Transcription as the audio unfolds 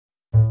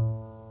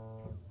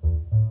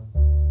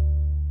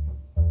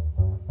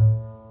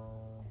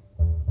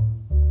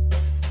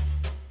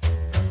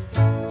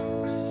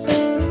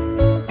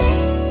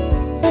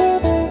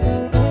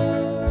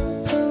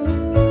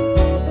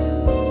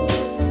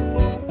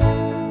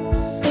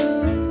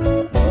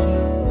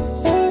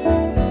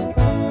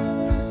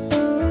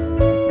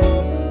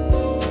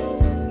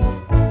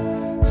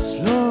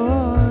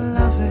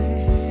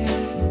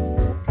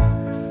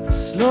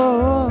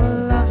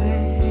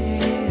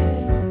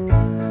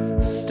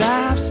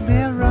stops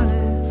me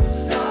running,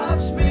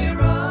 stops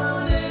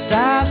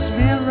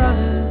me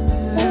running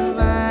in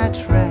my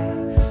track.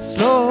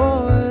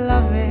 Slow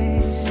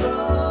loving,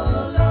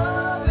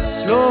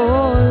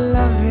 slow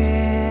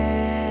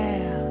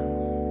loving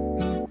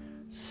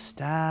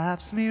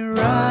stops me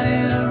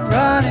running,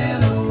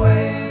 running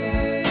away.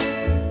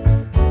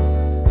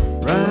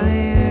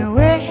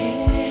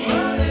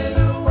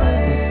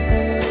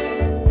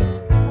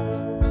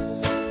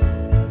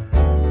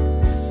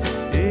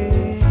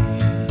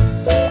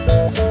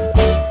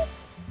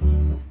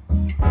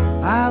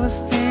 I was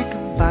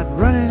thinking about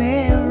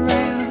running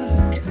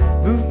around,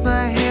 move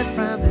my head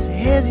from this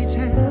hazy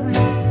town,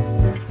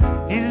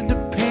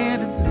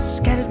 independently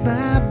scattered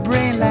my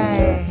brain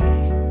like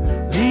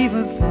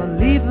leaving for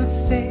leaving's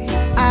sake.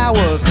 I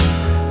was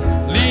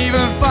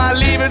leaving for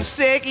leaving's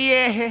sake,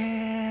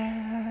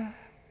 yeah.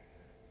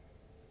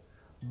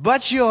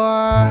 But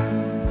you're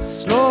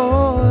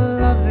slow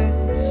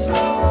loving,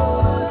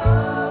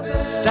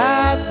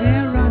 stop me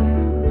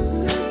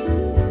running,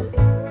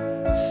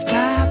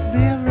 stop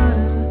me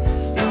running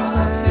in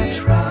my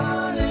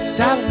track,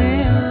 stop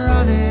me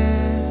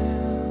running,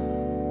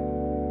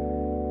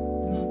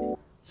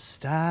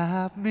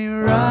 stop me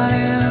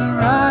running,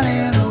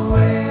 running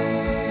away,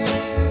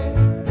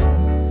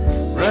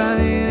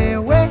 running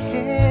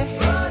away,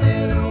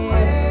 running away.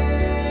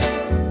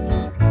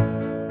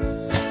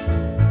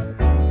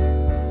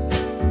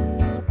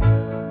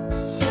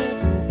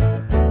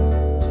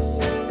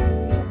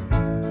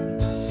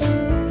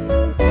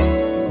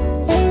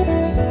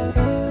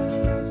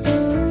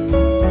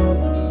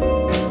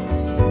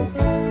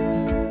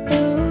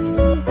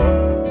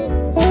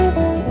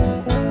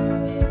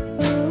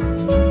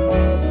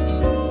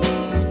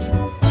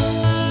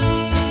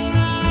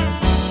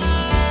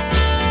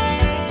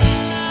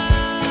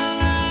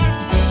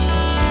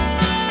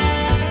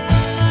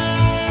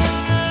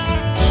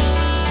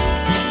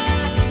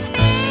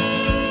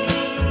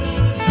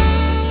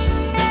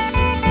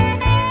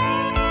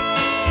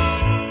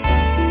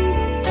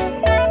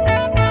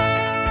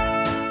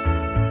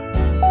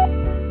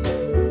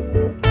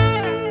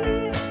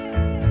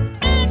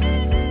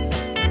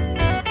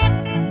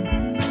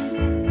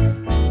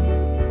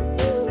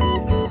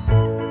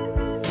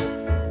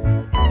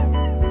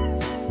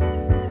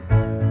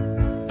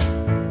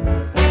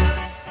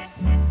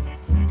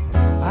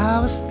 I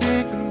was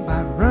thinking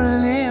about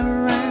running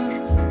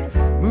around,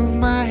 move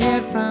my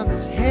head from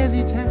this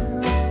hazy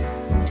town,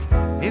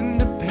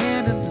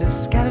 independently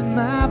scattered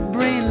my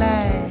brain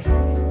like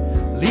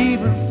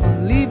leaving for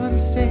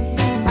leaving's sake.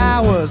 I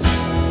was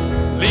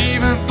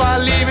leaving for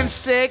leaving's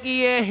sake,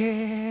 yeah.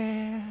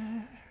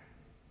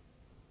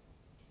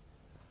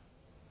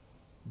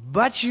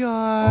 But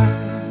you're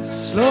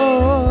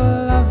slow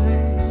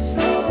loving,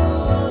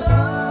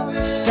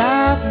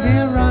 stop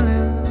me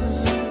running,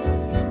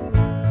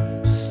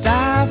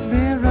 stop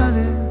me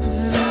running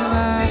in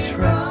my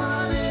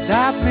track,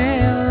 stop me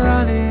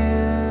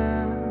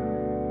running,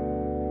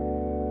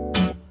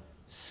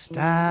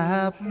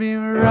 stop me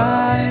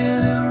running.